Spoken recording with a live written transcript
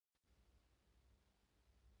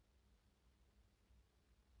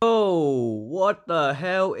What the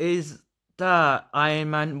hell is that?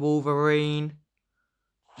 Iron Man, Wolverine.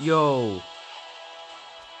 Yo.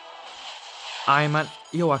 Iron Man.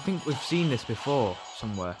 Yo, I think we've seen this before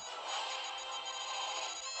somewhere.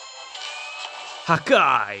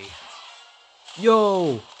 Hakai.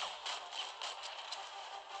 Yo.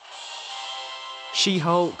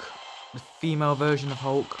 She-Hulk. The female version of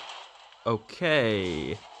Hulk.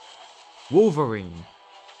 Okay. Wolverine.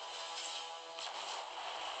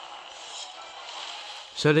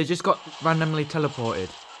 So they just got randomly teleported.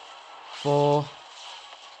 For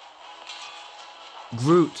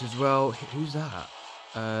Groot as well. Who's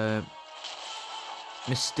that?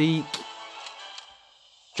 Mystique.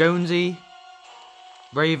 Jonesy.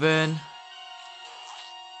 Raven.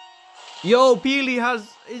 Yo, Peely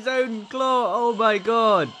has his own claw. Oh my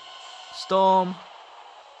god. Storm.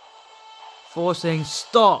 Forcing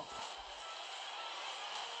stop.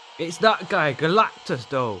 It's that guy, Glactus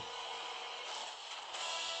though.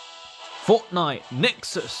 Fortnite,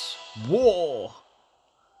 Nexus, War.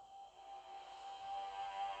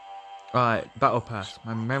 Right, Battle Pass.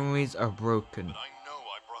 My memories are broken. But I know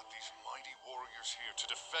I brought these mighty warriors here to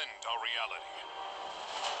defend our reality.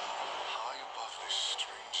 High above this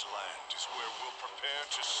strange land is where we'll prepare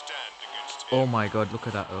to stand against him. Oh my god, look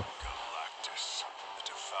at that though. Glactus,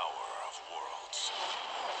 the devourer of worlds.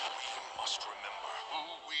 We must remember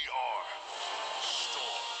who we are.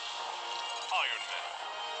 Storm, Iron Man,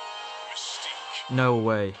 Mystique. No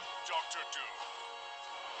way. Doctor Doom.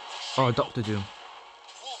 Oh, Doctor Doom.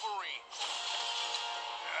 Wolverine.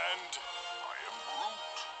 And I am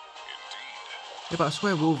Groot, indeed. Yeah, but I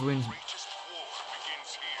swear Wolverine's Greatest war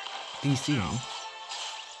begins here. DC. We will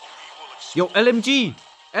Yo, explore, LMG!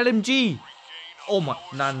 LMG! regain our Oh my,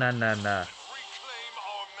 powers, nah. and reclaim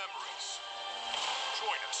our memories.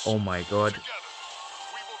 Join us. Oh my god. Together,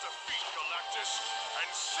 we will defeat Galactus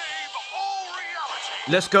and save all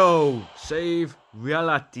reality. Let's go! Save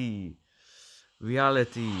reality.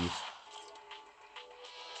 Reality.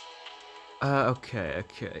 Okay.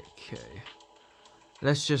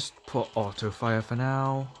 Let's just put auto fire for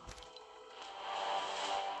now.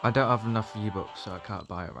 I don't have enough V-Bucks, so I can't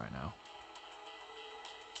buy it right now.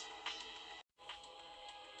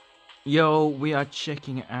 Yo, we are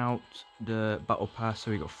checking out the battle pass,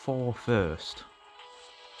 so we got 4 first.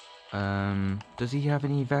 Does he have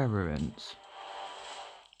any variants?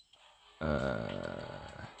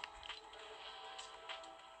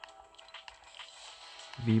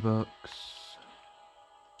 V-Bucks.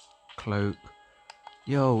 Cloak.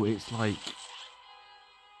 Yo, it's like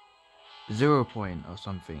 0 point or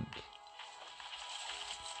something.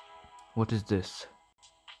 What is this?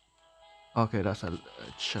 Okay, that's a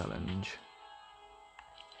challenge.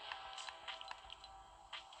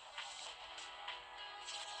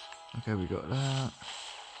 Okay, we got that.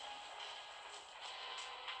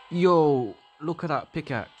 Yo, look at that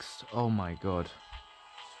pickaxe. Oh my god.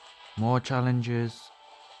 More challenges.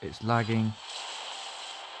 It's lagging.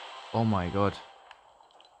 Oh my god.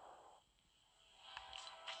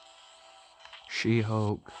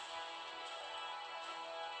 She-Hulk.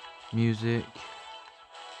 Music.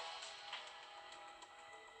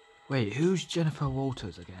 Wait, who's Jennifer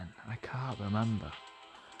Walters again? I can't remember.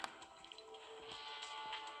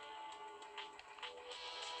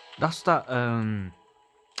 That's that, a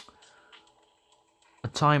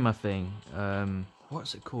timer thing.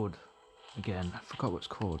 What's it called again? I forgot what it's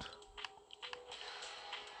called.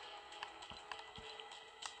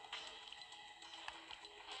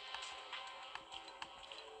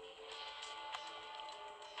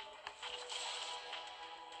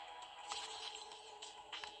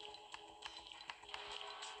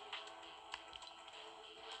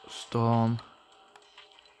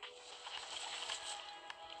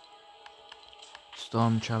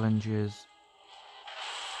 Storm challenges.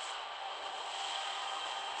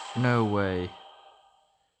 No way.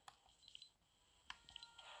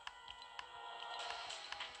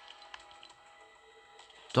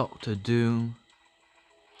 Doctor Doom.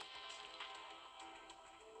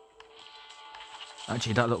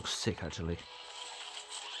 Actually, that looks sick, actually.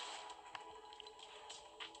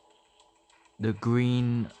 The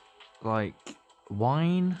green, like,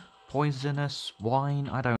 wine? Poisonous wine?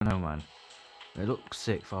 I don't know, man. It looks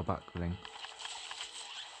sick for a backbling.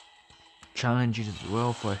 Challenges as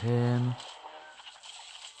well for him.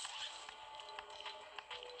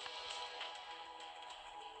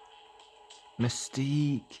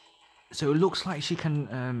 Mystique. So it looks like she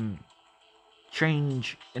can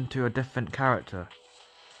change into a different character.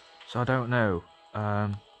 So I don't know.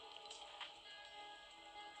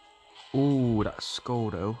 Ooh, that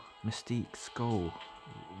skull though. Mystique skull.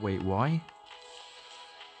 Wait, why?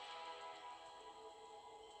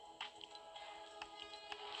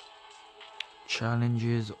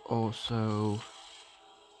 challenges also.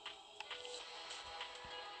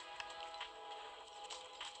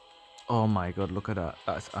 Oh my god, look at that.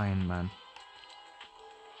 That's Iron Man.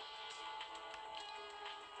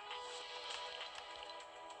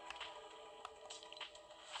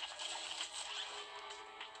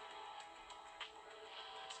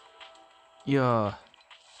 Yeah.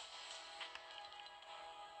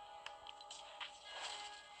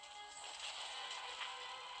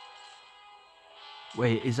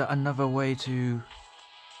 Wait, is that another way to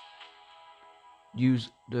use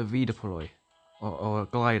the redeploy or a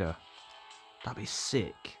glider? That'd be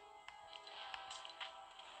sick.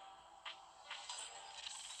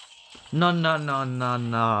 No, no, no, no,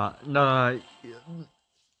 no, no.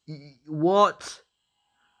 What?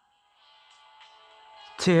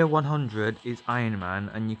 Tier 100 is Iron Man,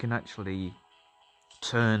 and you can actually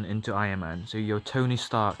turn into Iron Man. So you're Tony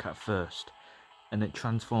Stark at first, and it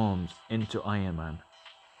transforms into Iron Man.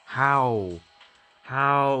 How?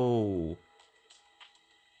 How?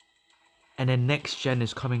 And then next gen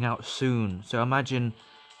is coming out soon. So imagine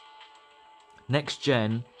next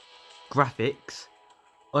gen graphics,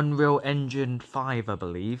 Unreal Engine 5, I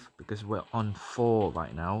believe, because we're on 4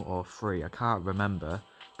 right now, or 3, I can't remember.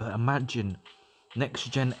 But imagine next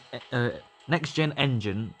gen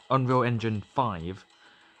engine, Unreal Engine 5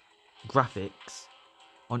 graphics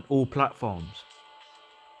on all platforms.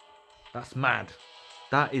 That's mad.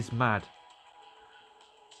 That is mad.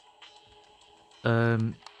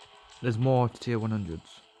 There's more tier 100s.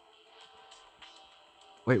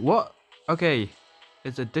 Wait, what? Okay,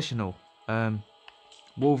 it's additional.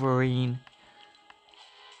 Wolverine.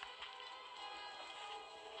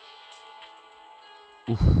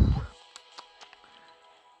 Oof.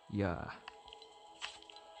 Yeah.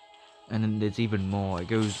 And then there's even more. It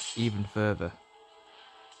goes even further.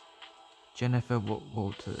 Jennifer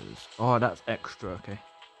Walters. Oh, that's extra. Okay.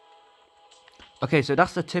 Okay, so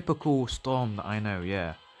that's the typical Storm that I know.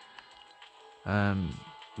 Yeah.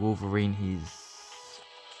 Wolverine.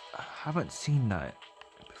 I haven't seen that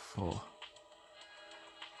before.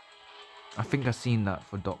 I think I've seen that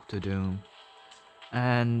for Doctor Doom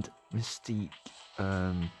and Mystique.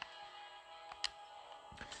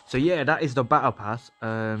 So yeah, that is the battle pass.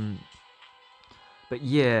 But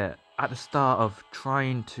yeah, at the start of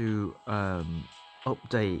trying to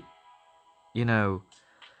update, you know,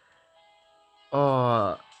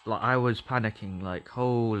 oh, like I was panicking, like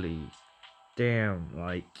holy damn,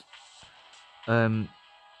 like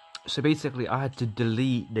so basically I had to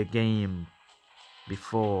delete the game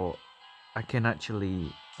before I can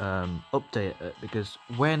actually update it, because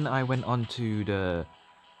when I went on to the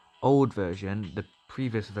old version, the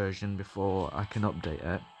previous version, before I can update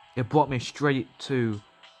it, it brought me straight to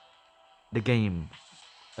the game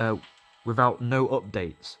without no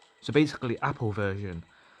updates. So basically Apple version,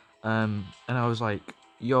 and I was like,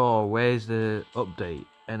 yo, where's the update?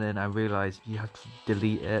 And then I realized you have to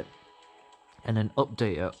delete it and then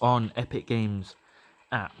update it on Epic Games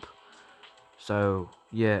app. So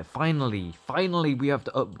yeah, finally we have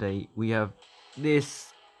the update. We have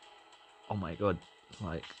this. Oh my god,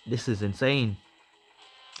 like this is insane.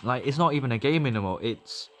 Like it's not even a game anymore.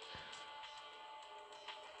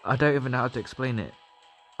 I don't even know how to explain it.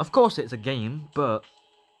 Of course it's a game, but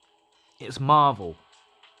it's Marvel.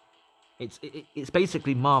 It's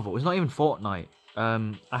basically Marvel. It's not even Fortnite.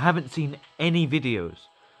 I haven't seen any videos.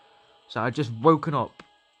 So I just woken up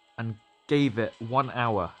and gave it 1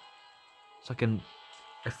 hour. So I can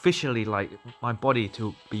officially, like, my body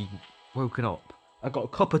to be woken up. I got a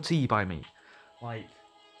cup of tea by me. Like,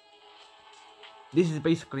 this is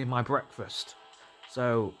basically my breakfast.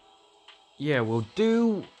 So, yeah, we'll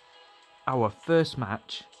do our first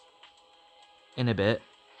match in a bit.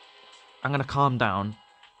 I'm going to calm down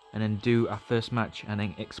and then do our first match and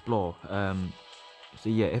then explore. So,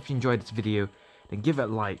 yeah, if you enjoyed this video, then give it a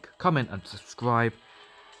like, comment and subscribe.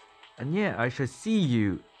 And yeah, I shall see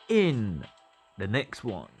you in the next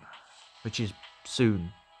one, which is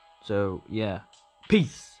soon. So yeah,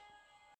 peace.